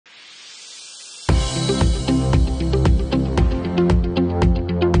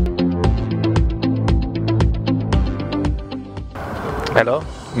Hello,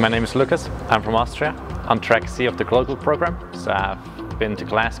 my name is Lukas. I'm from Austria. I'm track C of the Glocal program. So I've been to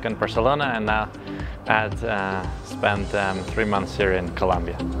Glasgow and Barcelona, and now I've spent 3 months here in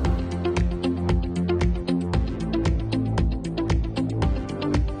Colombia.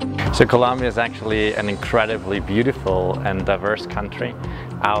 So Colombia is actually an incredibly beautiful and diverse country.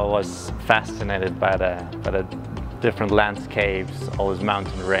 I was fascinated by the different landscapes, all this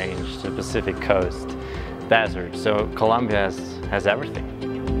mountain range, the Pacific coast, desert. So Colombia has everything.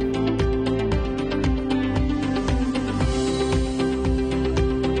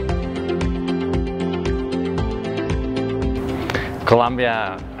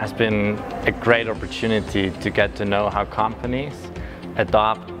 Colombia has been a great opportunity to get to know how companies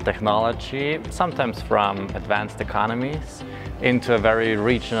adopt technology, sometimes from advanced economies, into a very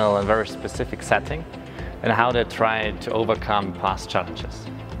regional and very specific setting, and how they try to overcome past challenges.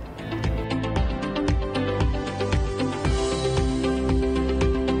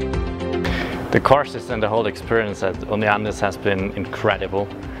 The courses and the whole experience at Estudiantes has been incredible.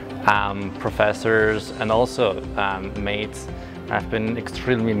 Professors and also mates have been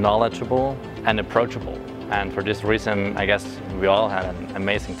extremely knowledgeable and approachable. And for this reason, I guess we all had an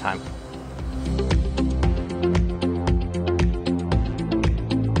amazing time.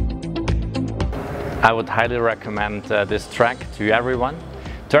 I would highly recommend this track to everyone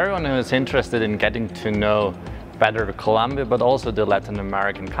who is interested in getting to know better Colombia, but also the Latin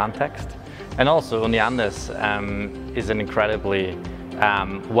American context. And also, Estudiantes is an incredibly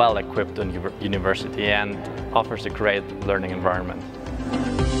well-equipped university and offers a great learning environment.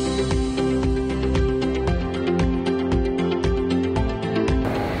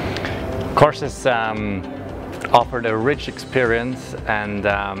 Courses offered a rich experience and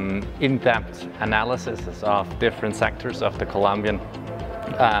in-depth analysis of different sectors of the Colombian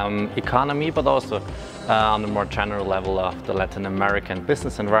economy, but also on a more general level of the Latin American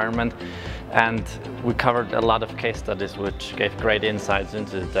business environment. And we covered a lot of case studies which gave great insights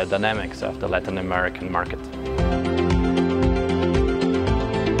into the dynamics of the Latin American market.